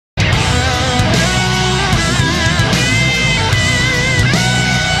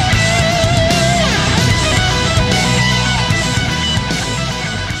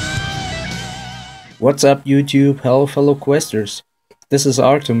What's up YouTube? Hello fellow questers. This is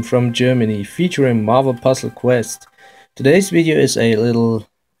Artum from Germany featuring Marvel Puzzle Quest. Today's video is a little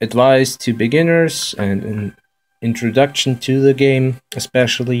advice to beginners and an introduction to the game,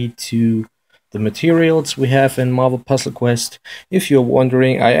 especially to the materials we have in Marvel Puzzle Quest. If you're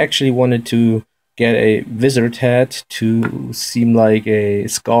wondering, I actually wanted to get a wizard hat to seem like a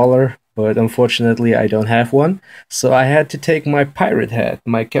scholar, but unfortunately I don't have one, so I had to take my pirate hat,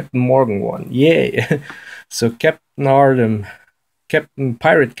 my Captain Morgan one. Yay! So Captain Artum,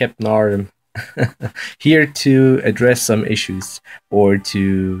 Pirate Captain Artum, here to address some issues or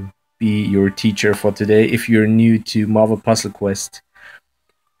to be your teacher for today if you're new to Marvel Puzzle Quest.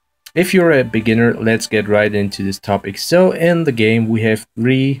 If you're a beginner, let's get right into this topic. So in the game we have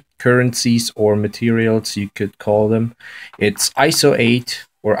three currencies or materials, you could call them. It's ISO-8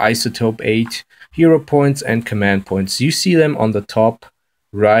 or isotope 8, hero points and command points. You see them on the top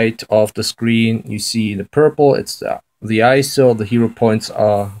right of the screen. You see the purple, it's the ISO, the hero points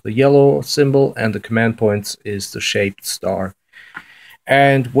are the yellow symbol, and the command points is the shaped star.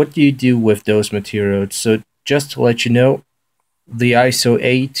 And what do you do with those materials? So just to let you know, the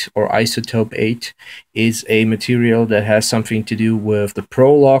ISO-8 or isotope 8 is a material that has something to do with the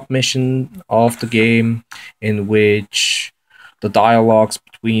prologue mission of the game, in which the dialogues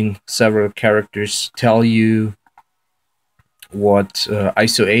between several characters tell you what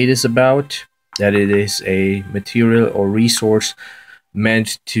ISO-8 is about, that it is a material or resource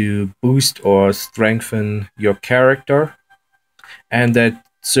meant to boost or strengthen your character, and that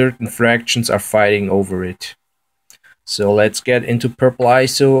certain fractions are fighting over it. So let's get into purple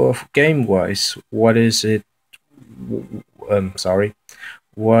ISO game-wise. What is it?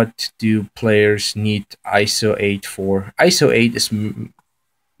 What do players need ISO-8 for? ISO-8 is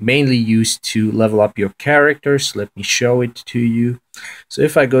mainly used to level up your characters. Let me show it to you. So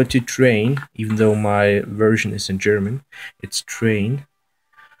if I go to train, even though my version is in German, it's train.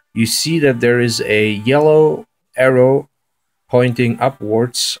 You see that there is a yellow arrow pointing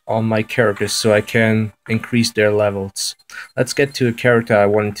upwards on my characters, so I can increase their levels. Let's get to a character I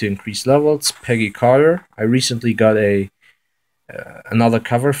wanted to increase levels, Peggy Carter. I recently got another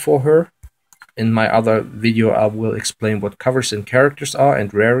cover for her. In my other video I will explain what covers and characters are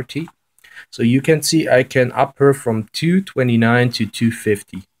and rarity. So you can see I can up her from 229 to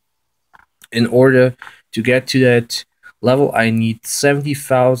 250. In order to get to that level I need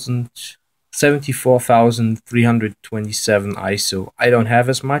 74,327 ISO. I don't have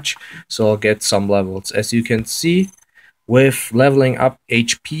as much, so I'll get some levels. As you can see, with leveling up,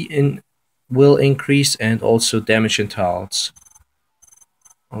 HP will increase and also damage in tiles.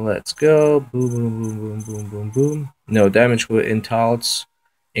 Let's go. Boom, boom, boom, boom, boom, boom, boom. No, damage in tiles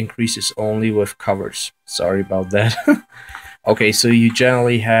increases only with covers. Sorry about that. Okay, so you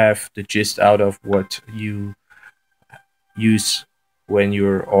generally have the gist out of what you use when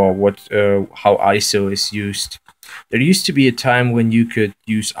you're, or how ISO is used. There used to be a time when you could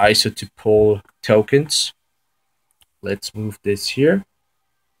use ISO to pull tokens. Let's move this here.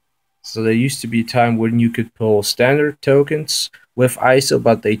 So there used to be a time when you could pull standard tokens with ISO,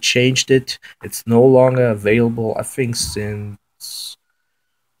 but they changed it. It's no longer available, I think, since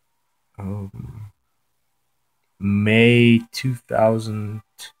May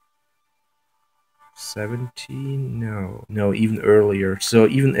 2017. No, even earlier. So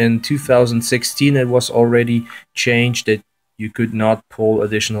even in 2016 it was already changed that you could not pull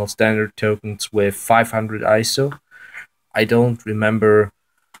additional standard tokens with 500 ISO. I don't remember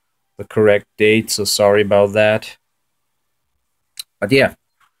the correct date, so sorry about that. But yeah,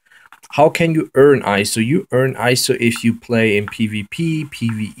 how can you earn ISO? You earn ISO if you play in PvP,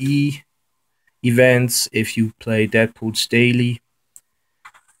 PvE events. If you play Deadpool's Daily,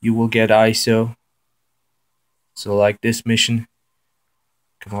 you will get ISO. So like this mission,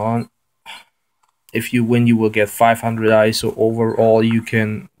 come on. If you win, you will get 500 ISO. Overall, you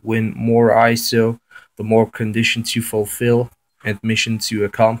can win more ISO the more conditions you fulfill and missions you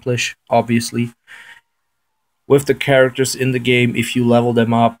accomplish, obviously. With the characters in the game, if you level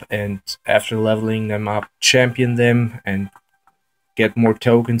them up and after leveling them up, champion them and get more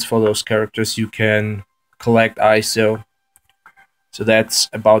tokens for those characters, you can collect ISO. So that's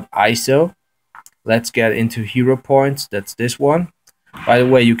about ISO. Let's get into hero points. That's this one. By the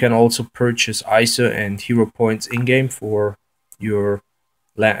way, you can also purchase ISO and hero points in-game for your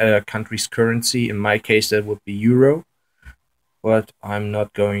country's currency. In my case, that would be Euro. But I'm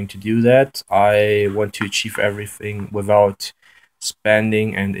not going to do that. I want to achieve everything without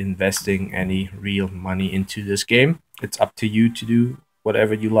spending and investing any real money into this game. It's up to you to do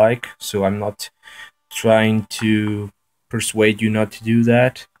whatever you like, so I'm not trying to persuade you not to do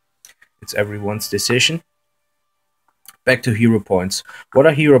that. It's everyone's decision. Back to hero points. What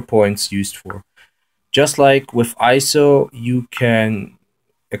are hero points used for? Just like with ISO, you can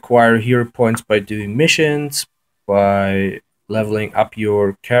acquire hero points by doing missions, by leveling up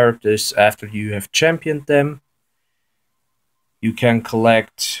your characters after you have championed them. You can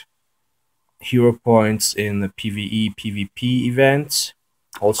collect hero points in the PvE, PvP events,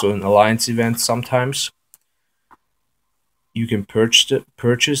 also in alliance events sometimes. You can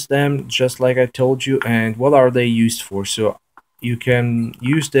purchase them, just like I told you. And what are they used for? So you can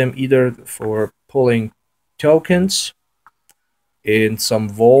use them either for pulling tokens in some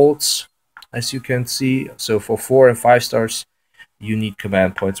vaults, as you can see. So for 4 and 5 stars, you need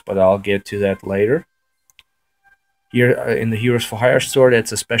command points, but I'll get to that later. Here in the Heroes for Hire store,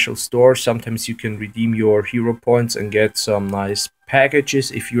 that's a special store. Sometimes you can redeem your hero points and get some nice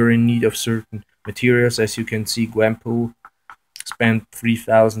packages if you're in need of certain materials. As you can see, Gwenpool, spend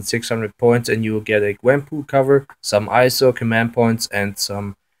 3,600 points and you will get a Gwenpool cover, some ISO command points, and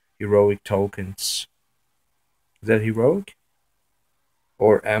some heroic tokens. Is that heroic?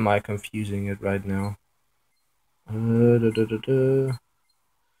 Or am I confusing it right now?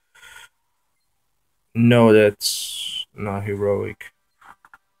 No, that's not heroic.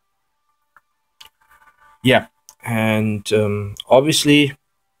 Yeah, and obviously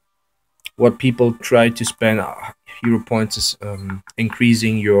what people try to spend hero points is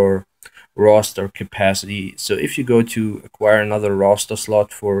increasing your roster capacity. So if you go to acquire another roster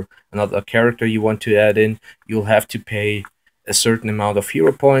slot for another character you want to add in, you'll have to pay a certain amount of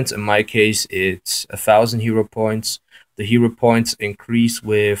hero points. In my case, it's 1,000 hero points. The hero points increase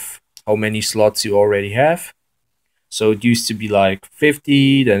with how many slots you already have. So it used to be like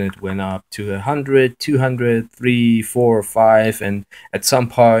 50, then it went up to 100, 200, 3, 4, 5, and at some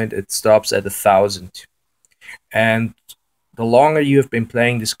point it stops at 1,000. And the longer you have been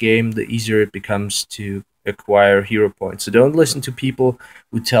playing this game, the easier it becomes to acquire hero points. So don't listen to people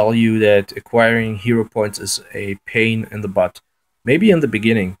who tell you that acquiring hero points is a pain in the butt. Maybe in the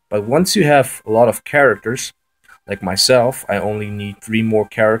beginning, but once you have a lot of characters, like myself, I only need 3 more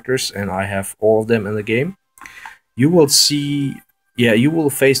characters and I have all of them in the game. You will see, yeah, you will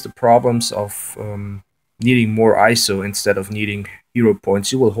face the problems of needing more ISO instead of needing hero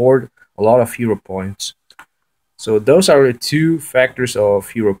points. You will hoard a lot of hero points. So those are the 2 factors of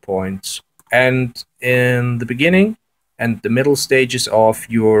hero points. And in the beginning and the middle stages of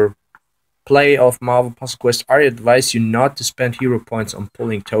your play of Marvel Puzzle Quest, I advise you not to spend hero points on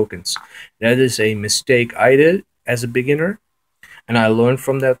pulling tokens. That is a mistake I did as a beginner, and I learned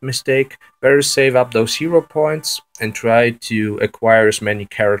from that mistake. Better save up those hero points and try to acquire as many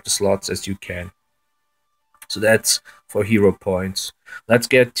character slots as you can. So that's for hero points. Let's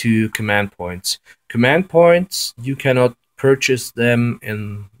get to command points. Command points, you cannot purchase them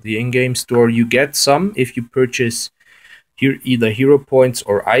in the in-game store. You get some if you purchase either hero points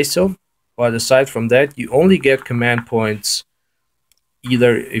or ISO. But aside from that, you only get command points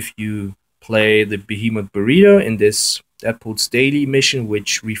either if you play the Behemoth Burrito in this Deadpool's Daily mission,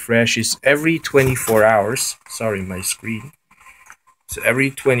 which refreshes every 24 hours. Sorry, my screen. So every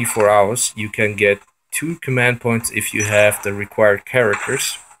 24 hours, you can get 2 command points if you have the required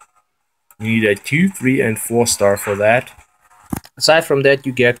characters. You need a 2, 3, and 4 star for that. Aside from that,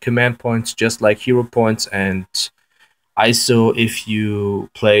 you get command points just like hero points and ISO if you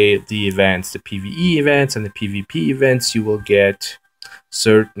play the events, the PvE events and the PvP events. You will get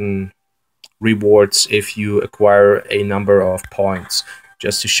certain rewards if you acquire a number of points.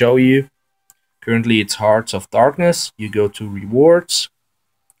 Just to show you, currently it's Hearts of Darkness. You go to rewards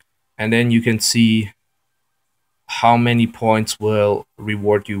and then you can see how many points will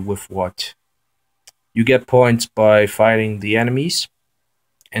reward you with what. You get points by fighting the enemies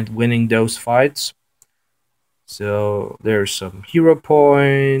and winning those fights. So there's some hero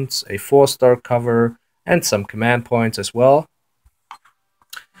points, a 4-star cover, and some command points as well.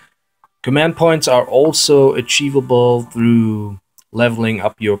 Command points are also achievable through leveling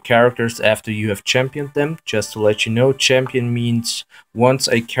up your characters after you have championed them. Just to let you know, champion means once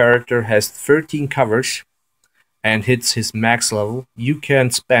a character has 13 covers and hits his max level, you can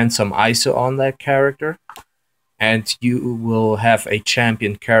spend some ISO on that character and you will have a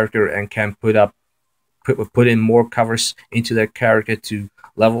champion character and can put in more covers into that character to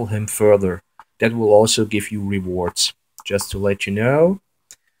level him further. That will also give you rewards, just to let you know.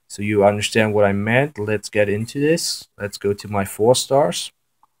 So you understand what I meant. Let's get into this. Let's go to my 4 stars.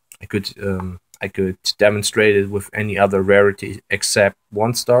 I could demonstrate it with any other rarity except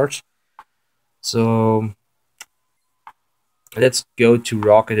 1 stars. So let's go to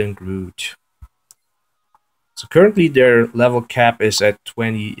Rocket and Groot. So currently their level cap is at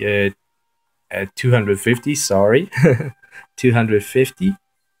at 250, sorry, 250.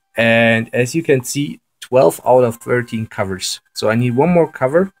 And as you can see, 12 out of 13 covers. So I need one more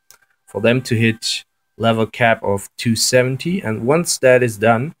cover for them to hit level cap of 270. And once that is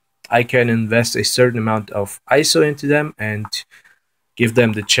done, I can invest a certain amount of ISO into them and give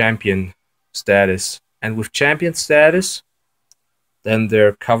them the champion status. And with champion status, then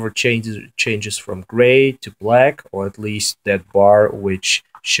their cover changes from gray to black, or at least that bar which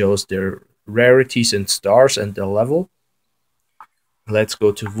shows their rarities and stars and the level. Let's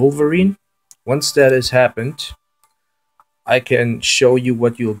go to Wolverine. Once that has happened, I can show you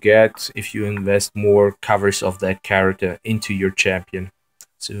what you'll get if you invest more covers of that character into your champion.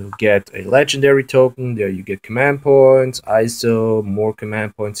 So get a legendary token, there you get command points, ISO, more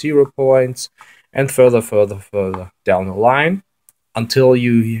command points, 0 points, and further down the line until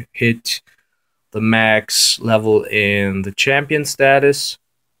you hit the max level in the champion status.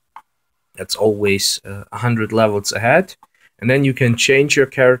 That's always 100 levels ahead. And then you can change your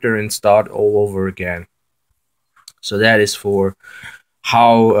character and start all over again. So that is for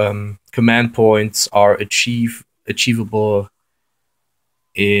how command points are achievable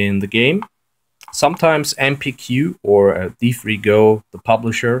in the game. Sometimes MPQ or D3Go, the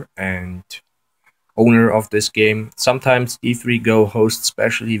publisher and owner of this game, sometimes D3Go hosts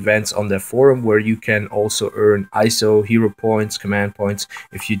special events on their forum where you can also earn ISO, hero points, command points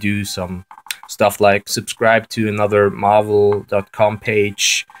if you do some stuff like subscribe to another Marvel.com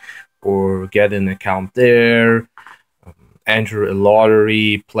page or get an account there, enter a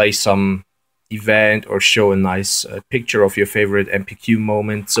lottery, play some event, or show a nice picture of your favorite MPQ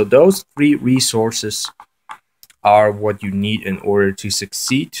moment. So those 3 resources are what you need in order to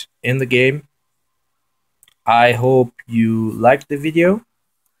succeed in the game. I hope you liked the video.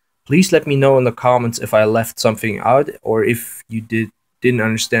 Please let me know in the comments if I left something out or if you didn't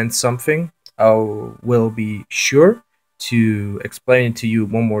understand something. I will be sure to explain it to you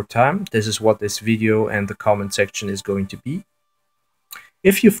one more time. This is what this video and the comment section is going to be.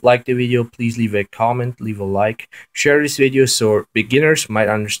 If you've liked the video, please leave a comment, leave a like, share this video so beginners might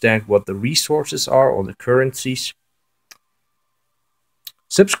understand what the resources are or the currencies.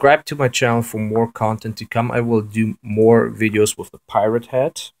 Subscribe to my channel for more content to come. I will do more videos with the pirate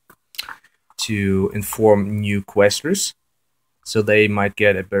hat to inform new questers, so they might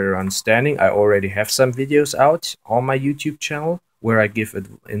get a better understanding. I already have some videos out on my YouTube channel where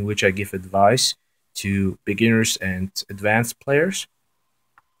in which I give advice to beginners and advanced players.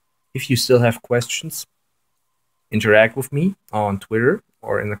 If you still have questions, interact with me on Twitter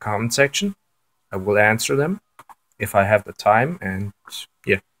or in the comment section. I will answer them if I have the time. And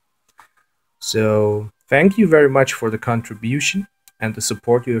yeah, so thank you very much for the contribution and the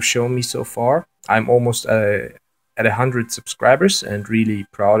support you have shown me so far. I'm almost at 100 subscribers and really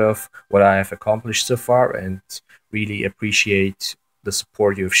proud of what I have accomplished so far and really appreciate the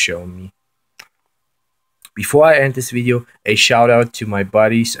support you have shown me. Before I end this video, a shout out to my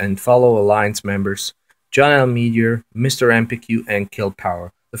buddies and fellow Alliance members, JonEl Media, Mr. MPQ, and Kill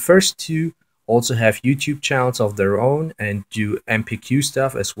Power. The first 2 also have YouTube channels of their own and do MPQ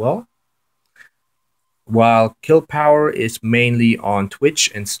stuff as well, while Kill Power is mainly on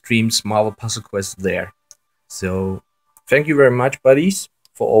Twitch and streams Marvel Puzzle Quest there. So thank you very much, buddies,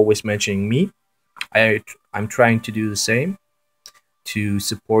 for always mentioning me. I'm trying to do the same to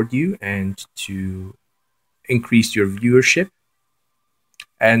support you and to increase your viewership.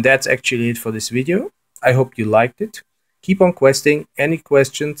 And that's actually it for this video. I hope you liked it. Keep on questing. Any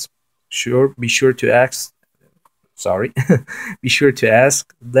questions, be sure to ask. Be sure to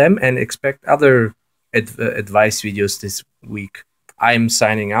ask them and expect other advice videos this week. I'm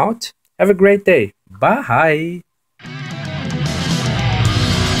signing out. Have a great day. Bye.